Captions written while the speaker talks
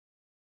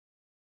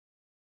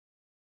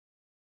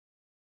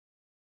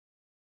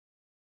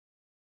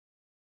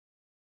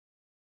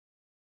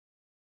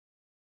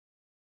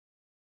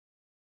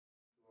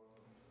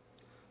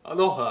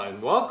Aloha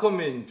and welcome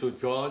into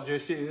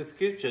Yoshida's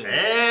Kitchen.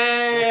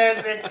 Hey,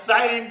 it's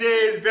exciting day.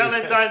 It's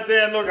Valentine's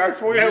Day. And look, I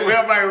forget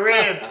where my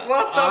ring.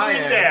 What's up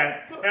with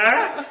that?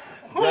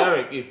 Huh?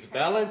 Derek, it's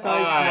Valentine's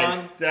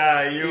month. I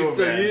tell you, it's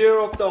man. the year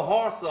of the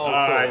horse also.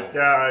 I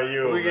tell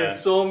you, we get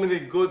so many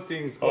good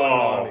things going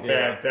on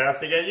here.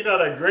 Fantastic. And you know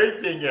the great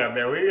thing here,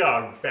 man, we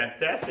got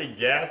fantastic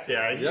guests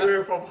here.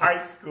 You're from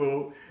high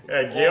school,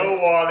 Gail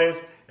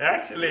Wallace.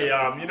 Actually,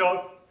 you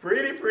know,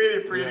 pretty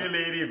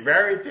lady,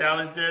 very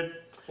talented.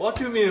 What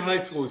do you mean high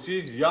school?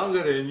 She's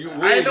younger than you.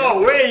 I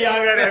know, way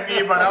younger than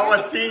me, but I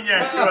was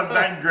senior. She was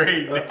 9th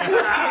grade.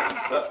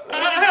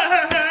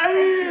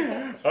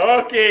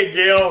 Okay,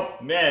 Gail.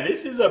 Man,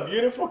 this is a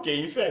beautiful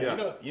cake. In fact,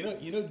 you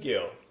know,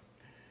 Gail.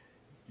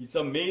 It's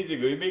amazing.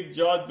 You make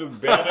John look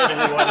better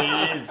than what he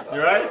is,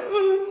 right?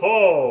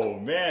 Oh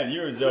man,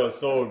 you're just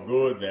so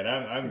good, man.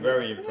 I'm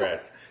very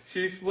impressed.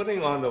 She's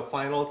putting on the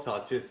final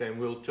touches, and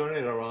we'll turn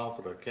it around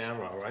for the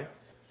camera, right?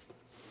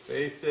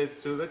 Face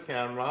it to the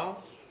camera.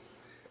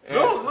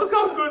 Look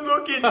how good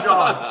looking,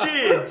 John.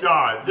 Gee,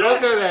 John.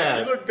 Look at that.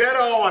 You look better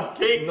on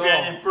cake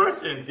than in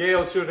person.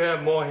 Gail should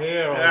have more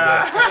hair on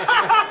that.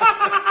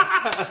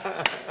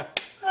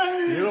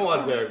 You know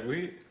what,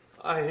 Derek?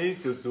 I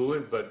hate to do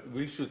it, but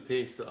we should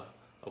taste a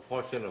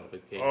portion of the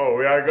cake. Oh,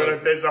 we are going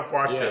to taste a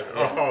portion.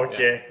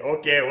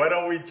 Okay. Why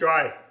don't we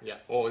try? Yeah.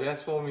 Oh,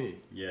 that's for me.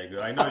 Yeah, good.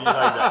 I know you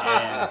like the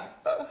hand.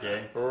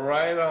 Okay.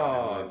 Right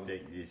on. I'm going to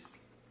take this.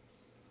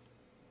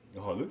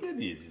 Oh, look at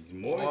this. It's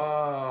moist.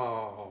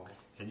 Wow.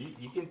 And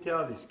you can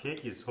tell this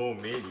cake is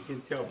homemade. You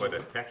can tell by the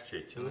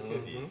texture. Look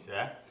at this.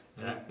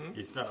 Yeah?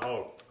 It's not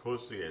all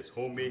close to it. It's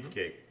homemade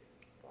cake.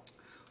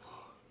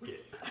 Okay.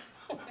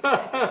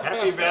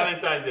 Happy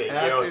Valentine's Day,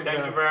 Gail.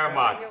 Thank you very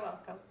much. You're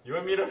welcome. You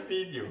want me to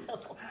feed you?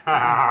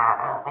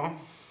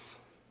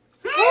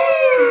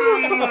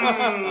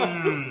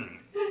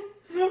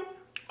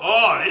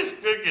 Oh, this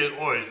cake is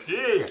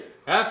oishi.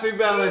 Happy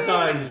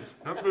Valentine's.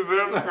 Happy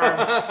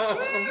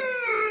Valentine's.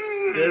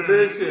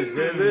 Delicious.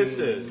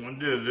 Delicious.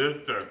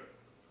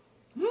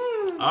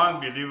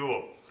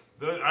 Unbelievable.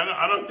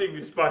 I don't think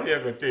this part here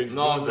can taste good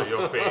on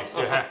your face.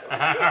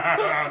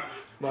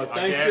 But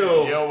thank you.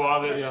 Gail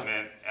Wallace,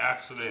 man.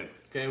 Excellent.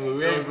 Okay, we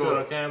wave to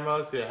the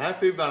camera. Say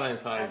Happy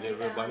Valentine's,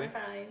 everybody.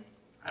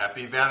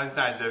 Happy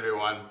Valentine's,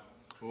 everyone.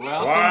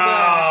 Welcome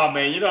wow, back.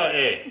 man. You know,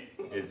 hey,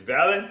 it's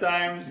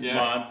Valentine's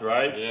month,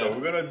 right? Yeah. So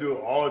we're going to do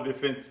all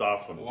different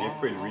stuff from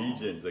different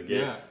regions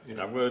again.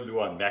 And I'm going to do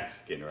on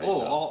Mexican right now.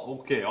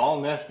 All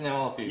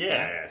nationalities.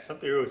 Yeah,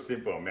 something real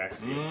simple,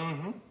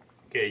 Mexican.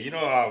 Okay, you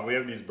know, we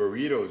have these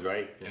burritos,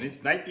 right? And it's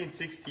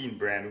 1916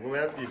 brand. We'll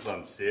have this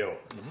on sale.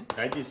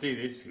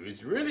 1916,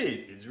 it's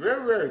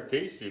very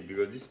tasty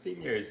because this thing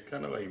here is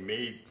kind of like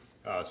made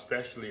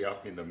especially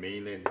up in the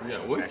mainland.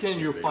 Yeah, where can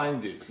you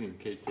find this in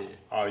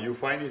KTA? You'll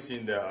find this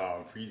in the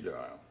freezer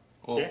aisle.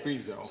 Oh,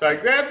 freezer. Okay. So I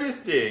grabbed this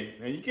thing,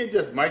 and you can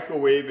just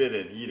microwave it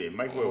and eat it.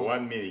 Microwave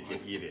 1 minute, you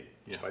can eat it.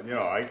 Yeah. But you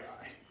know,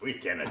 we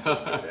cannot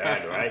just do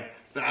that, right?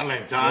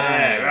 Valentine's.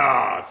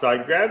 Yeah, so I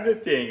grabbed the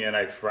thing and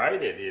I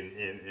fried it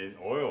in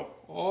oil.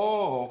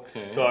 Oh,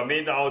 okay. So I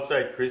made the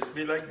outside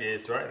crispy like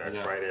this, right? I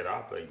fried it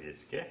up like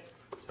this, okay?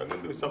 So I'm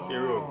going to do something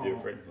real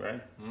different,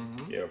 right?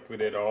 Yeah,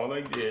 put it all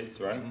like this,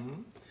 right?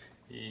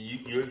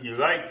 You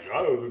like,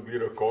 oh, look at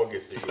the koge.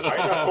 You like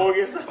the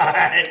koge?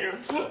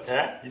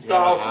 Yeah? You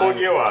saw how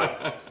koge was?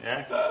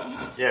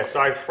 Yeah, so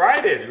I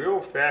fried it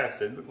real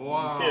fast. And look,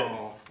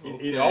 you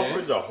see it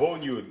offers a whole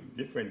new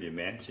different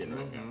dimension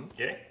right now,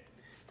 okay?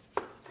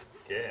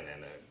 Okay, and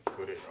then I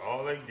put it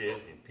all like this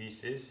in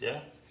pieces,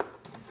 yeah?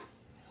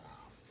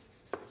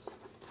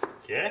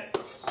 Okay?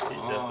 See,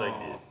 just like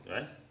this,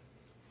 right?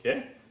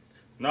 Okay?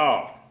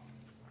 Now,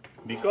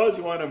 because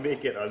you want to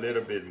make it a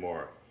little bit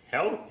more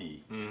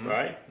healthy,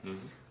 right?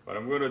 What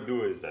I'm going to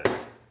do is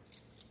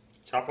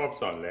chop up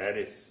some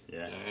lettuce,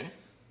 yeah?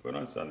 Put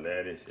on some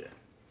lettuce, yeah?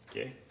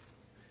 Okay?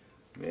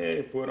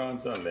 Hey, put on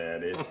some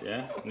lettuce,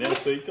 yeah?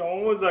 So you can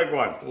almost like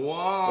one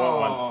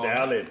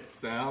salad.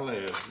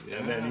 Salad, yeah.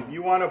 And then if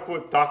you want to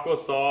put taco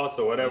sauce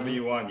or whatever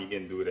you want, you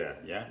can do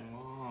that, yeah?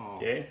 Wow.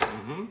 Okay?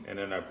 And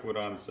then I put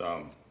on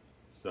some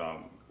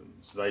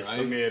diced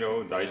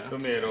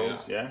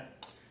tomatoes, yeah?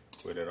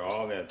 Put it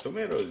all there.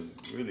 Tomato is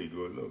really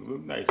good.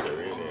 Look nice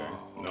already,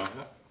 no?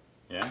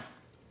 Yeah?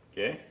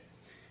 Okay?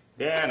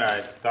 Then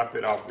I top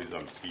it off with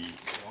some cheese.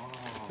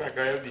 In fact,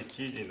 I have this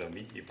cheese in the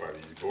meaty part.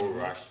 It's Gold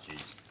Rush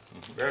cheese.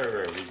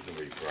 Very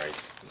reasonably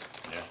priced.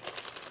 Yeah.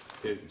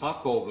 It's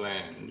taco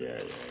blend. Yeah.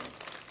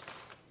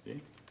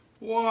 See?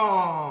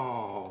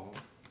 Wow.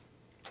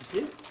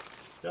 See?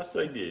 Just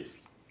like this.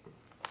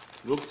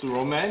 Looks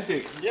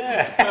romantic.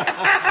 Yeah.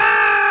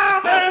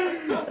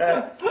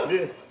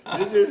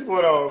 This is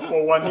for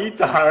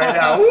Juanita right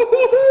now.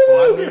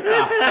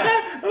 Juanita.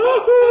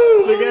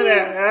 Look at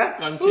that.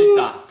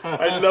 Conchita.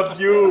 I love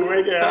you.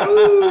 Right there.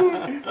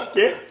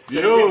 Okay?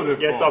 Beautiful.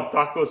 Get some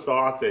taco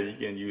sauce and you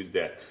can use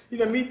that. In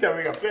the meantime,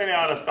 we got plenty of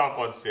other stuff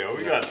on sale.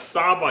 We got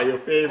saba, your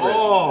favorite.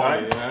 Oh,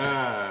 right?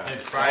 yeah. And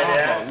fry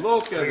that.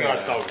 Look at that. We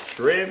got some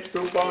shrimp,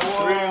 soup on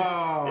shrimp.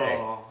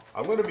 Yeah.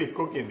 I'm going to be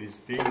cooking these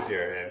things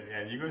here,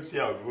 and you're going to see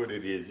how good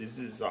it is. This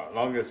is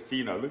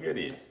Langostina. Look at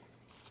this.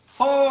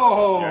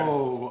 Oh, yeah.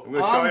 I'm going to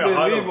show you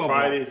how to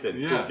fry this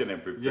and cook it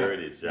and prepare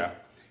this. Yeah,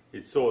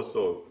 it's so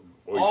oishi.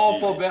 All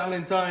for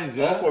Valentine's.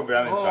 Yeah? All for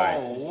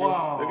Valentine's. Oh,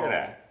 wow. Look at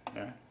that.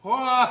 Yeah.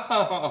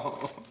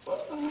 Wow.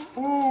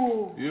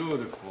 Ooh,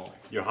 beautiful.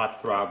 Your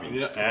hot throbbing.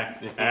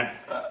 Yeah.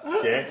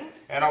 Okay.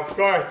 And of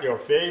course, your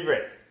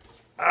favorite.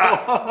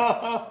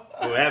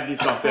 We'll have this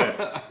on film.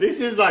 This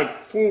is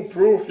like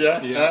foolproof,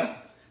 yeah?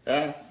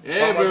 Yeah.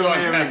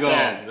 Everywhere we go.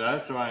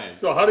 That's right.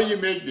 So how do you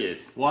make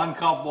this? 1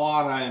 cup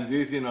water and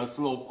this in a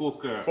slow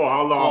cooker. For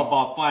how long? For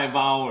about 5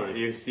 hours.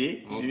 You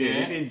see?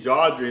 Okay. Even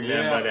George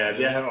remember that.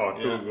 Yeah. Oh,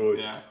 too good.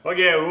 Yeah.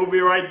 Okay, we'll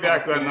be right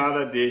back with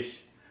another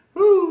dish.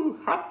 Woo!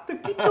 Hot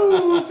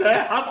taquitos,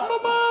 hot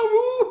mama,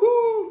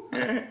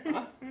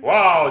 woohoo!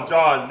 Wow,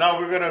 George. Now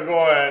we're gonna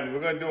go and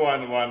we're gonna do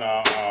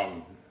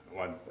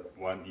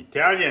one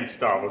Italian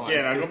style. Okay,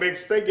 and I'm gonna make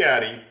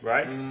spaghetti,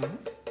 right?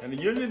 And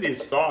usually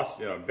this sauce,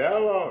 you know,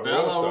 Bella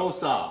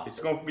Rosa. It's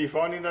gonna be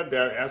found in the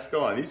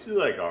Escalon. This is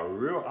like a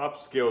real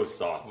upscale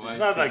sauce. It's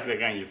not like the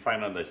kind you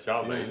find on the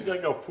shelf. It's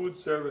like a food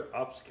service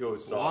upscale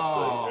sauce.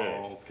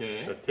 Wow.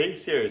 Okay. The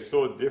taste here is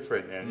so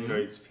different, and you know,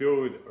 it's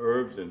filled with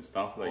herbs and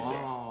stuff like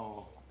that.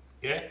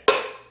 Yeah.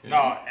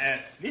 Now,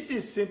 and this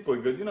is simple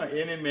because you know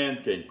any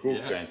man can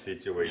cook kind of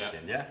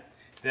situation. Yeah.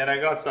 Then I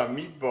got some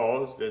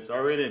meatballs that's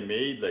already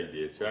made like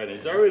this, right?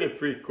 It's already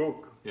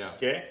pre-cooked. Yeah.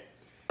 Okay.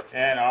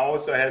 And I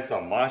also had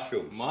some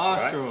mushrooms.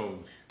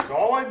 Mushrooms. Right? So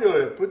all I do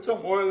is put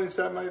some oil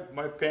inside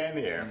my pan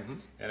here,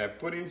 and I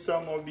put in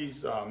some of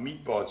these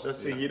meatballs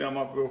just to heat them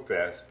up real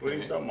fast. Put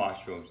in some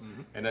mushrooms,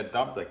 and I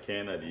dump the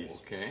can of these.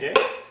 Okay.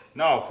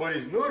 Now for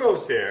these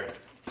noodles here,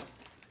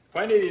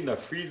 find it in the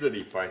freezer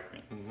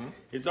department.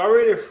 It's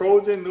already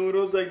frozen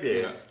noodles like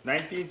this.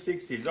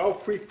 1960s, all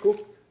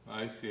pre-cooked.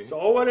 I see. So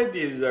all what I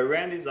did is I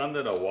ran this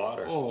under the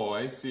water. Oh,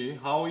 I see.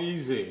 How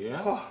easy, yeah?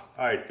 Oh,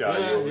 I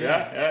tell you, you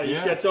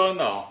catch on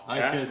now. I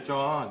catch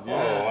on,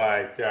 Oh,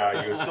 I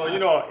tell you. So, you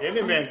know,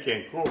 any man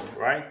can cook,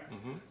 right?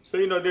 So,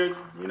 you know, there's,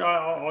 you know,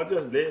 I'll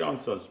just lay down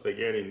some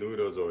spaghetti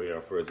noodles over here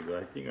first,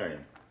 because I think I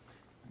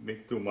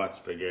make too much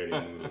spaghetti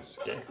noodles,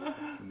 okay?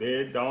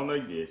 Lay it down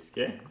like this,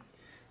 okay?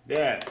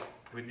 Then,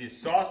 with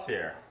this sauce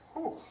here,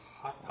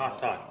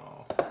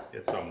 hot.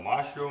 Get some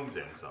mushrooms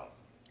and some.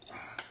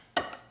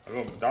 I'm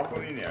going to dump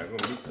them in there. I'm going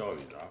to mix all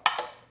these up.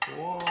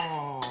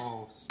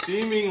 Whoa,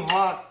 steaming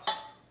hot.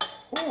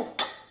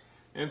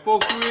 And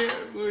folks,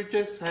 we're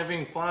just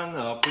having fun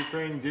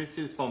preparing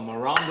dishes from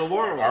around the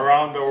world.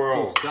 Around the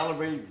world. To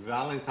celebrate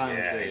Valentine's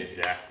Day. Yeah,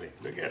 exactly.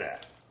 Look at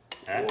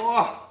that.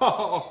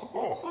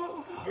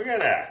 Wow. Look at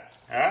that.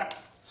 Huh?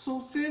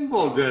 So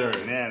simple,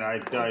 Darren. Man, I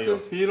tell you.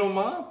 Just heat them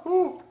up.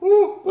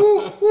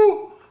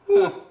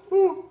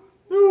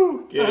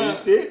 Okay, you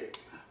see?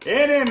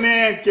 Any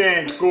man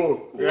can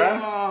cook, yeah?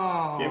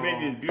 Wow. Can make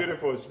this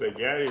beautiful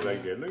spaghetti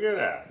like that. Look at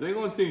that. They're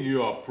going to think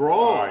you're a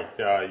pro. I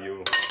tell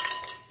you.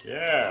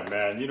 Yeah,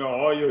 man. You know,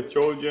 all your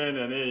children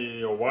and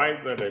your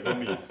wife, they're going to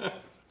be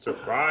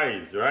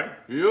surprised, right?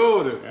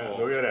 Beautiful. Yeah,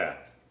 look at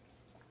that.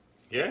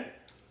 Yeah?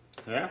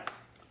 Yeah?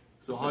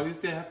 So how you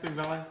say Happy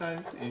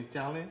Valentine's in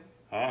Italian?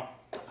 Huh?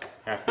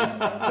 Happy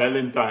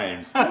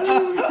Valentine's.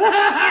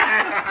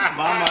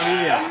 Mamma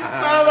mia.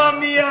 Mamma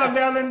mia,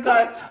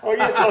 Valentine.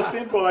 Okay, so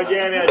simple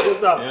again.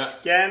 Just a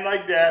can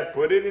like that.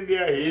 Put it in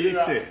there. Heat it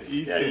up.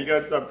 Yeah, you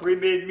got some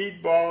pre-made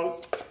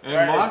meatballs.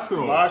 And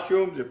mushrooms.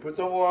 Mushrooms. You put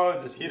some oil.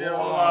 Just heat it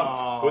all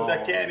up. Put the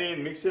can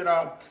in. Mix it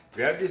up.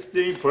 Grab this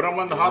thing. Put them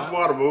on the hot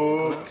water.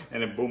 Boom.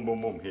 And then boom,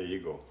 boom, boom. Here you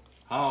go.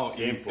 How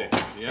simple.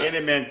 Easy. Any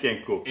man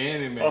can cook.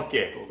 Any man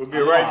Okay, we'll be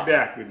right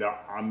back with the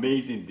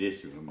amazing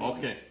dish.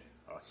 Okay.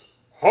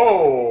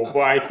 Oh,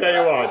 boy, I tell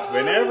you what,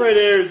 whenever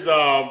there's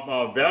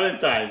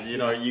Valentine's, you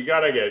know, you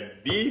gotta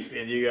get beef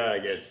and you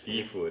gotta get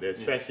seafood,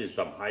 especially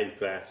some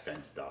high-class kind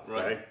of stuff,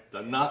 right?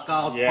 The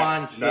knockout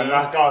punch. The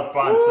knockout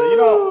punch.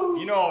 So,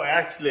 you know,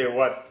 actually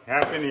what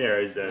happened here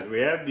is that we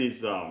have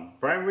these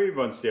prime rib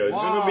on sale. It's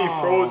gonna be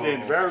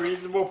frozen, very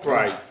reasonable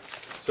price.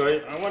 So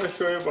I want to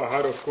show you about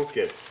how to cook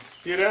it.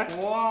 See that?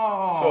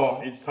 Wow.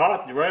 So it's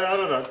hot right out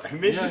of the, I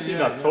made this in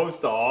a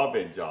toaster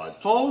oven, George.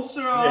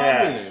 Toaster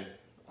oven?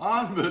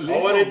 Unbelievable.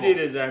 All what I did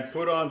is I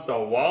put on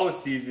some wow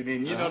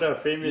seasoning. You know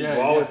that famous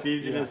wow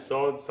seasoning,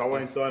 salt, sour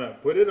and salt. I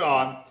put it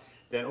on.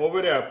 Then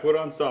over there I put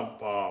on some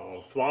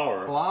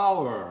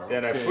flour.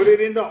 Then I put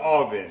it in the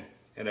oven.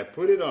 And I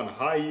put it on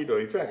high heat. Or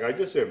in fact, I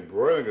just said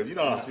broil because, you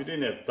know, we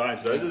didn't have time.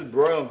 So I just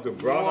broil them to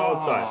brown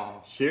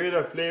outside. Share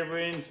the flavor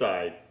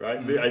inside, right?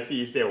 I see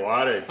you say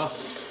water.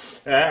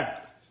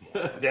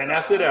 Then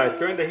after that, I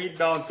turn the heat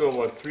down to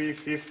about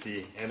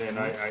 350. And then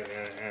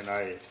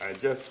I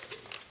just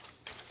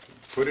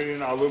put it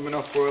in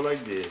aluminum foil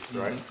like this,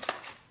 right?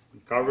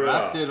 Cover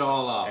Wrapped it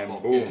all up.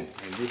 And boom.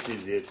 And this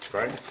is it,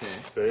 right? Okay.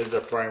 So here's the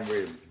prime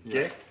rib.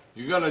 Okay?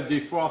 You gotta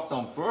defrost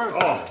them first.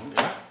 Oh,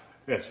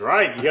 that's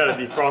right. You gotta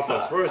defrost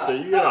them first. So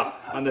you gotta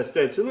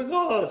understand. So look at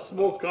all the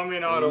smoke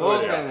coming out over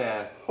there. Look at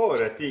that. Oh,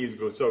 that thing is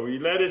good. So we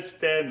let it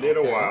stand a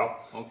little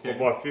while for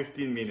about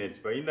 15 minutes.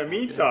 But in the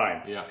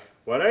meantime,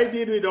 What I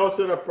did with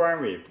also the prime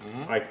rib,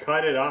 I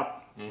cut it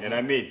up and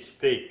I made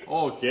steak.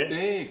 Oh,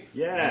 steaks.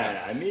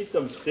 Yeah, I made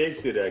some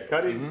steaks with it. I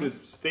cut it into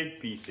steak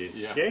pieces.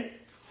 Yeah. Okay,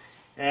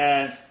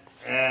 and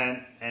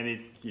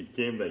it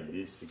came like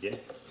this. Okay,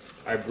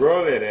 I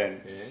broiled it,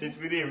 and since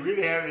we didn't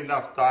really have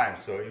enough time,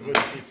 so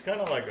it's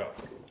kind of like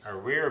a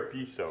rare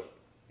piece of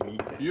meat.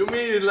 You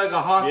made it like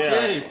a heart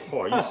shape.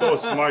 Oh, you're so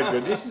smart.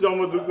 But this is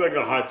almost look like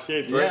a heart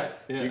shape, right?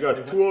 Yeah. You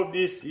got two of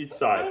these each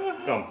side.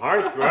 Some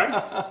heart,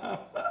 right?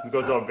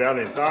 Because of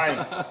Valentine.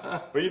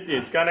 What do you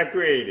think? It's kind of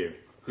creative.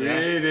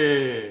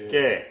 Creative.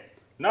 Okay.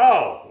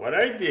 Now, what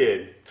I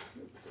did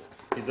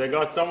is I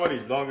got some of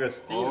these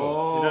longestino.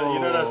 Oh. You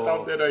know that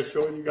stuff that I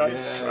showed you guys?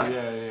 Yeah, right?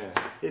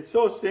 yeah. It's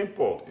so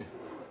simple.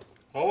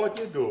 All what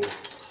you do,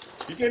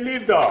 you can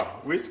leave the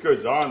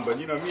whiskers on, but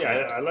you know me,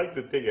 I like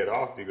to take it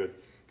off because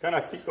it kind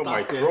of tickle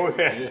my throat.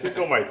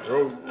 Tickle my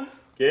throat.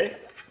 Okay?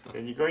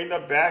 And you go in the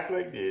back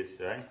like this,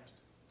 right?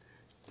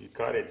 You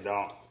cut it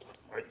down.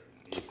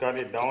 You cut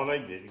it down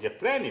like this. You get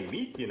plenty of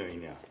meat, you know,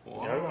 in there.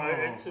 Wow.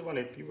 I just want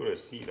people to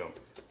see the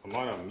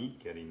amount of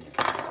meat got in there.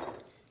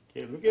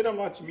 Okay, look at how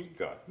much meat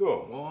got.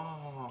 Go.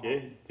 Wow.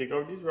 Okay, take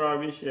out this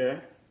rubbish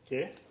here.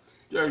 Okay.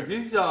 Derek,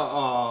 these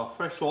are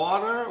fresh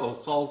water or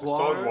salt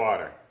water? Salt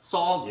water.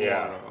 Salt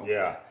Yeah, water. Okay.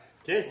 yeah.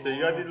 Okay, so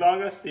you got the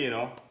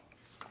longestino.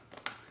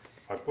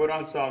 I put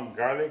on some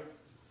garlic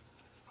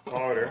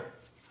powder.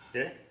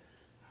 Okay.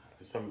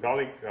 Some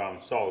garlic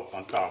salt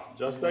on top,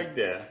 just like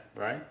that,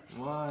 right?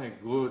 My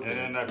goodness. And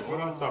then I put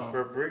on some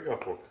paprika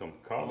for some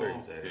color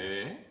inside.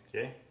 Okay.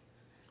 Okay.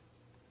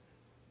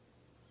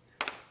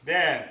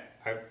 Then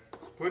I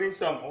put in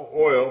some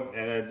oil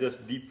and I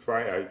just deep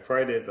fry. I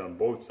fried it on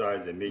both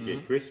sides and make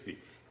it crispy.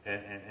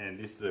 And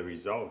this is the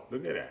result.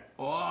 Look at that.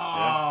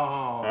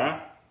 Wow. Yeah? Huh?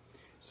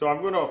 So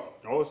I'm gonna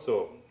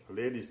also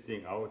lay this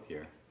thing out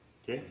here.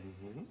 Okay.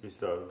 It's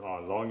the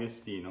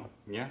longestino.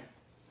 Yeah.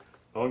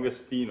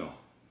 Longestino.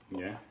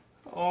 Yeah.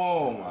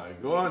 Oh my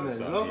goodness,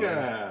 Some look here. at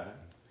that.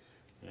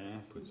 Yeah,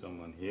 put some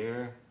on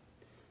here.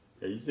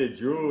 Yeah, you said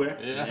jewel, eh?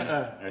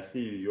 Yeah. I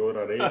see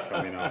Yoda Ray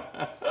coming out.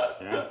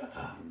 Yeah.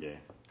 Okay.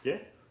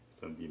 Okay.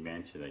 Some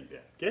dimension like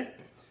that. Okay.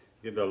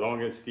 Get the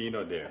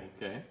longestino there.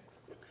 Okay.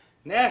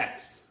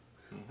 Next,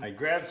 I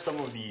grabbed some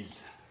of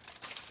these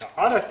the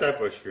other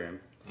type of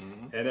shrimp,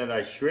 and then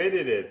I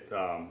shredded it,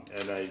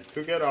 and I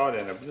took it out,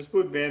 and I just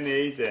put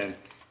mayonnaise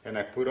and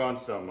I put on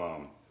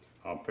some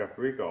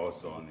paprika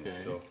also on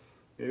it. So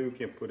maybe we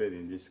can put it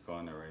in this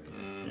corner right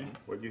here. Okay?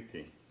 What do you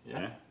think?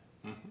 Yeah.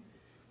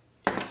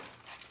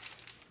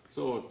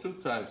 So 2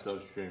 types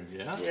of shrimp,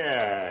 yeah?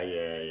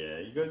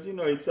 Yeah. Because you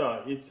know it's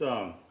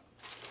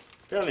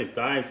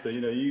Valentine, so you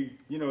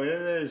know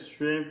whenever there's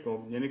shrimp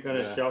or any kind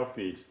of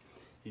shellfish,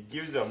 it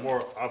gives a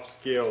more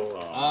upscale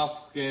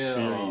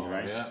feeling,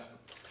 right? Yeah.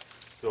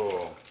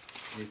 So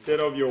instead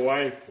of your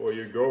wife or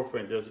your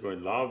girlfriend just going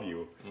to love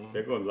you,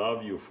 they're going to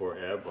love you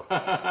forever.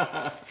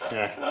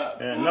 Yeah.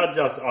 And not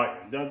just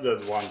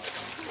one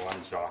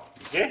shot.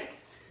 Okay?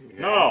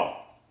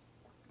 Now,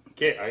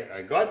 okay,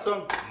 I got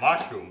some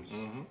mushrooms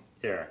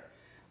here.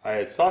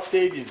 I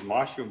sauteed these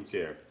mushrooms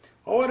here.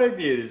 All what I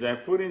did is I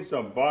put in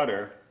some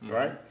butter,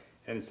 right,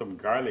 and some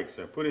garlic.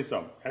 So I put in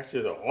some,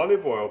 actually the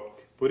olive oil,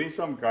 put in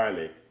some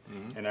garlic,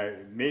 and I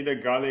made the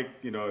garlic,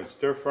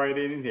 stir fried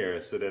it in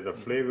here so that the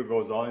flavor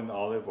goes all in the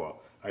olive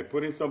oil. I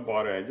put in some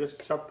butter. I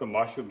just chopped the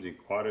mushrooms in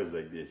quarters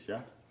like this,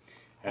 yeah.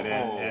 And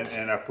then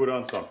and I put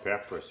on some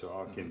pepper,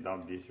 so I can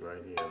dump this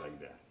right here like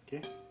that.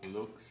 Okay.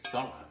 Looks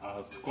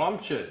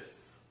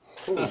scrumptious.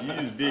 Oh, you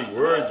use big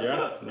words,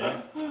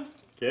 yeah.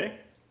 Okay.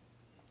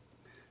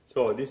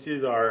 So this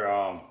is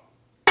our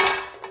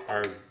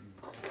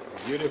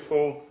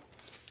beautiful.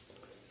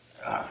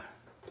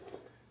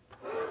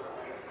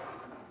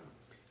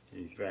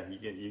 In fact,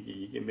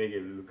 you can make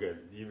it look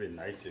even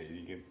nicer.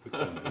 You can put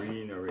some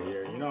green over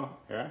here, yeah.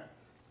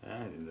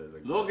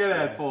 Look at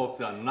that, folks!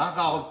 A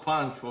knockout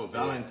punch for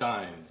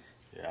Valentine's.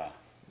 Yeah.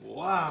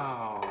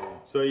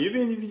 Wow. So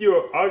even if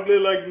you're ugly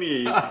like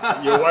me,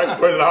 your wife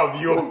will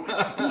love you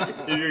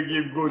if you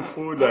give good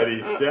food, that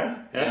is.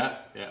 Yeah.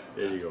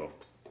 There you go.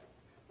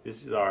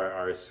 This is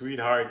our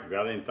sweetheart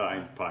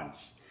Valentine punch.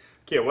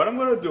 Okay, what I'm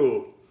gonna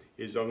do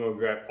is I'm gonna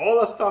grab all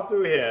the stuff that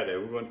we had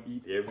and we're gonna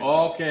eat everything.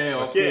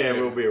 Okay, and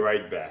we'll be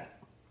right back.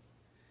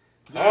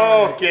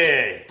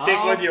 Okay,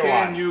 take what you want.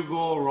 How can you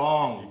go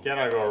wrong? You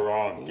cannot go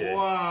wrong. Okay.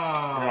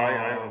 Wow.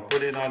 I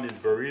put it on these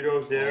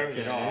burritos here.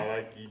 Okay. I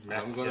like to eat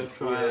Mexican I'm gonna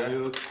food try here. a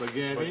little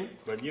spaghetti.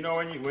 But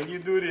when you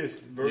do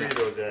this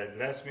burrito, that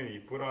last minute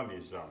you put on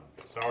this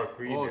sour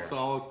cream. Oh, here.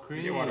 sour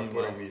cream. You didn't want to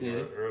put them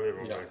in earlier,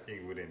 but Yeah. I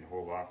think we didn't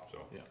hold up, so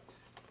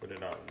put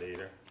it out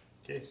later.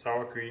 Okay,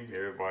 sour cream,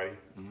 everybody.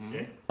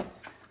 Okay.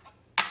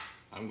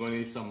 I'm gonna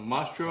eat some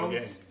mushrooms.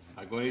 Okay.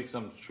 I'm gonna eat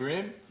some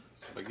shrimp,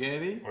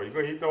 spaghetti. Oh, you're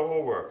gonna eat the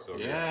whole works.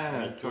 Okay.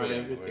 Yeah, Eat try two.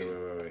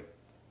 everything. Wait.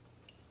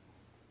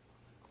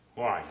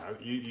 Why?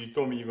 You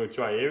told me you're gonna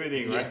try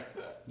everything, right?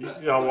 This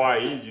is how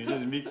Hawaii is. You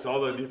just mix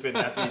all the different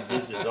ethnic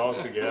dishes all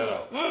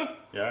together.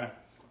 Yeah.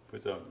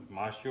 Put some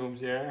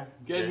mushrooms here.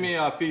 Get me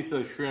a piece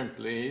of shrimp,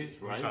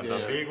 please. Right there.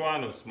 The big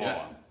one or small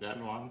one?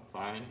 That one,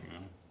 fine.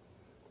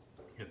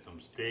 Get some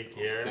steak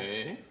here.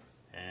 Okay.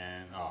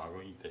 And I'm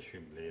gonna eat the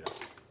shrimp later.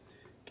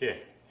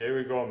 Okay, here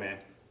we go, man.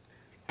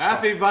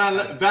 Happy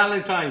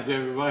Valentine's,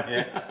 everybody.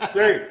 Yeah.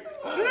 Great.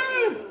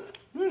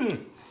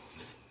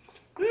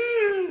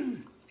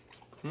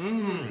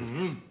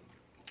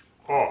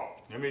 Oh,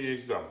 let me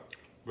use some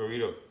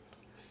burritos.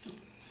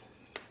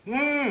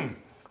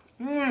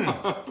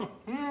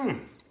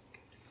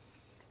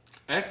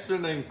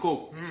 Excellent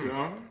cook,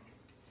 sir.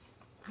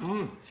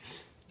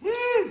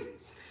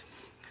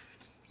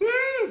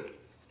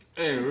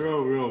 Hey,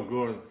 real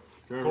good.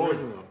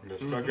 The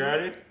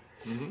spaghetti.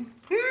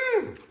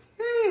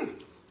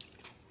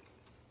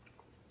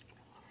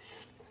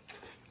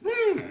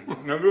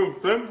 A real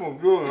simple,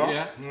 good, huh?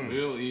 Yeah,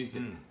 real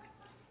easy.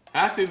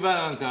 Happy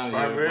Valentine's,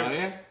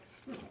 everybody.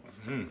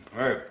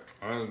 Hey,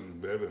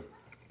 baby.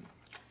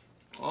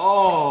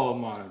 Oh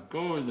my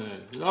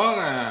goodness, look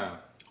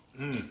at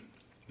that.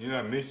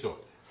 Yeah, miso.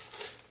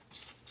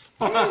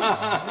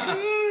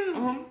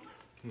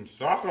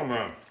 Soccer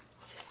man.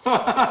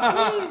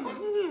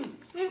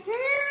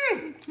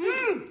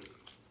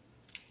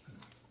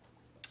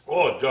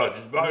 Oh, Judge,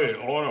 it's by an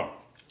honor.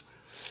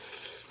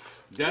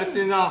 That's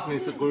enough,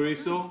 Mr.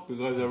 Corizo,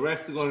 because the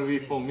rest is going to be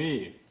for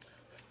me.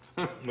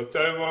 I'll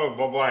tell you what,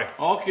 bye-bye.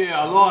 Okay,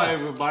 aloha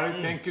everybody.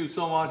 Thank you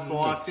so much for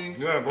watching.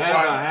 Yeah, bye-bye.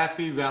 Have a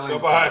happy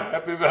Valentine's. Bye-bye.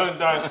 Happy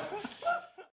Valentine's.